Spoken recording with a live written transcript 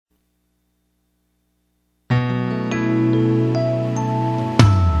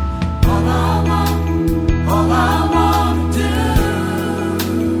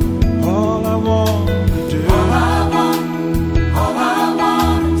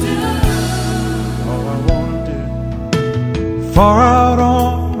Far out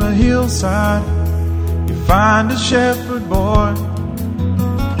on the hillside, you find a shepherd boy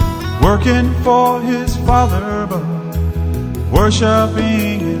working for his father, but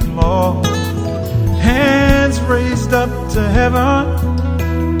worshiping his Lord. Hands raised up to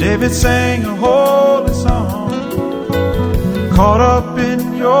heaven, David sang a holy song. Caught up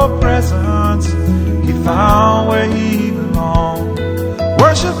in your presence, he found where he belonged.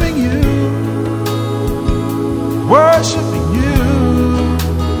 Worshiping you, worshiping you,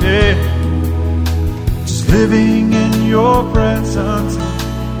 yeah. Just living in your presence,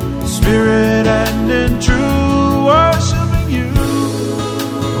 spirit and in truth. Worshiping you,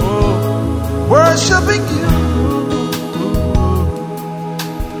 oh, worshiping you.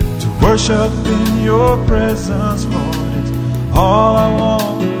 To worship in your presence, Lord, is all I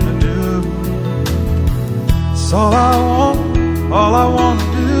want to do. It's all I want to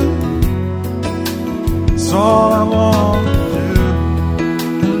do. It's all I want to do.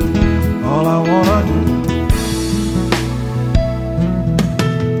 All I want to do.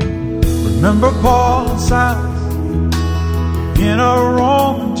 Remember Paul and Silas in a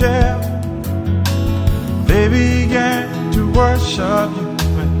Roman jail. They began to worship you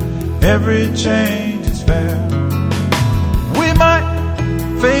when every change is fair. We might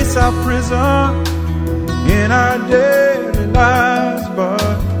face our prison in our daily lives,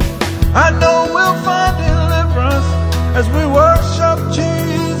 but I know we'll find deliverance as we worship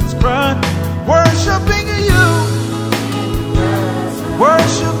Jesus Christ. Worshiping you,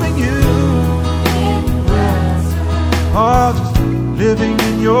 worshiping you, oh, just living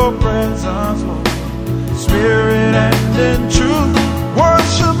in your presence, Lord, spirit and in truth.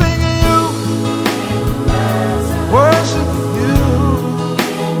 Worshiping you, worshiping you,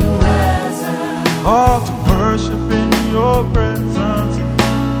 oh, to worship in your presence,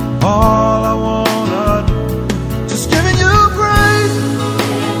 all I wanna do. Just giving you praise,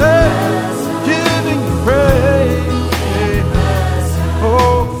 giving you praise,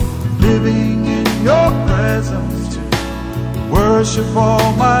 oh, living in your presence, to worship all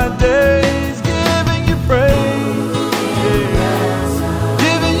my days, giving you praise,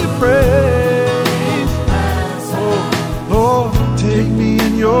 giving you praise, oh, Lord, take me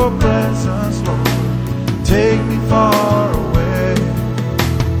in your presence, Lord, take me far away.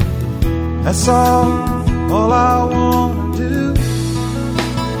 That's all I want to do.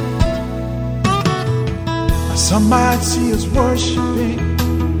 Some might see us worshiping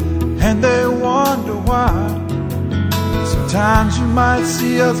and they wonder why. Sometimes you might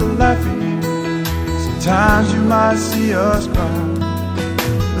see us laughing, sometimes you might see us cry.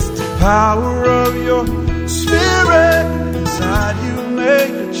 It's the power of your spirit inside you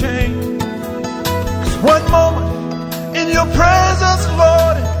make a change. 'Cause one moment in your presence,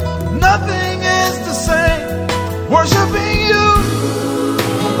 Lord, nothing is the same. Worshiping you,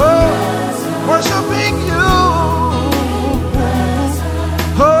 oh, worshiping you,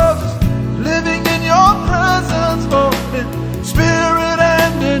 oh, living in your presence, Lord, in spirit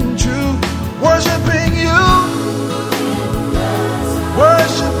and in truth. Worshiping you,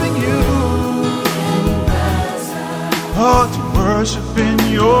 worshiping you, oh, to worship in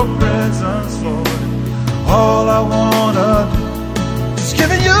your presence, Lord, all I wanna do. Just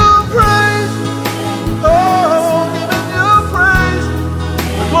giving you praise, oh, giving you praise,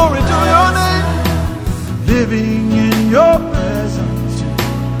 glory to your name. Living in your presence,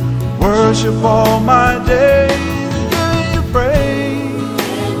 worship all my days, giving you praise,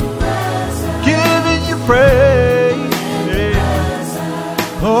 giving you praise.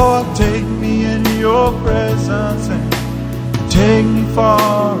 Lord, take me in your presence and take me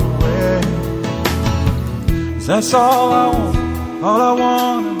far away. 'Cause that's all I want. All I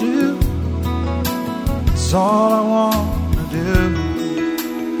want to do, it's all I want to do,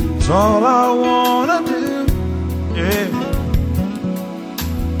 it's all I want to do, yeah.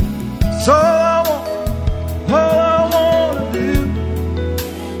 It's all I want to do,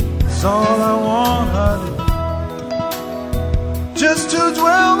 it's all I want to do. Just to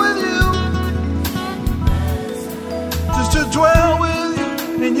dwell with you, just to dwell with you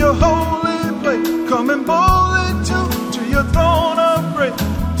in your holy place, coming boldly to your throne of grace,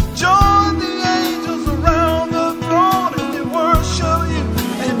 to join the angels around the throne and to worship you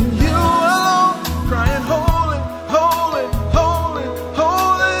and you alone, crying holy, holy, holy,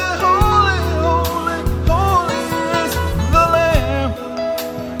 holy, holy, holy, holy is the Lamb.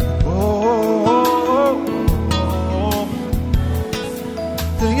 Oh,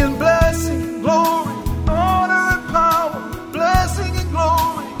 singing blessing, glory, honor and power, blessing and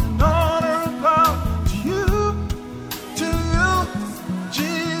glory, honor and power to you, Jesus.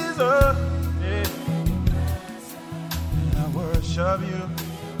 wish of you.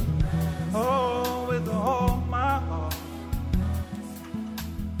 Oh, with all my heart,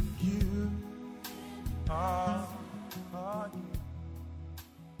 you are.